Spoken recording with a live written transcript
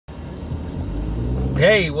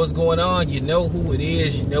Hey, what's going on? You know who it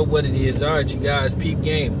is. You know what it is. All right, you guys, peep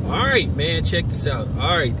game. All right, man, check this out.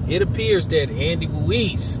 All right, it appears that Andy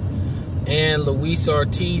Ruiz and Luis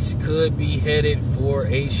Ortiz could be headed for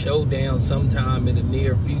a showdown sometime in the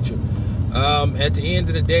near future. At the end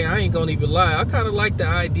of the day, I ain't gonna even lie. I kind of like the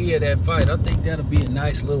idea of that fight. I think that'll be a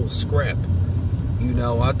nice little scrap. You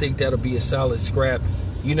know, I think that'll be a solid scrap.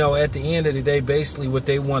 You know, at the end of the day, basically what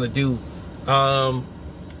they want to do,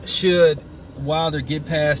 should Wilder get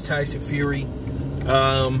past Tyson Fury,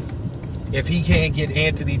 if he can't get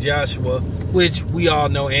Anthony Joshua, which we all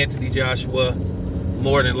know Anthony Joshua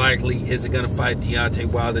more than likely isn't going to fight Deontay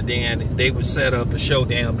Wilder, then they would set up a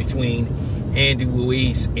showdown between Andy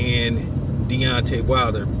Ruiz and Deontay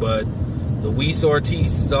Wilder. But Luis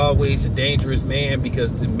Ortiz is always a dangerous man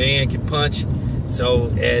because the man can punch.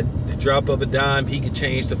 So at the drop of a dime, he could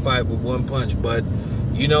change the fight with one punch. But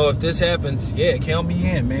you know, if this happens, yeah, count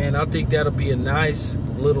me in, man. I think that'll be a nice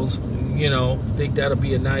little, you know, I think that'll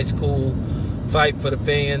be a nice, cool fight for the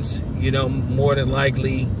fans. You know, more than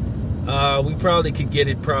likely, we probably could get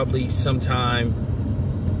it probably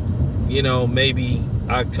sometime, you know, maybe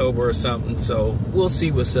October or something. So we'll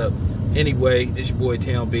see what's up. Anyway, this your boy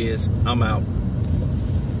Town Biz. I'm out.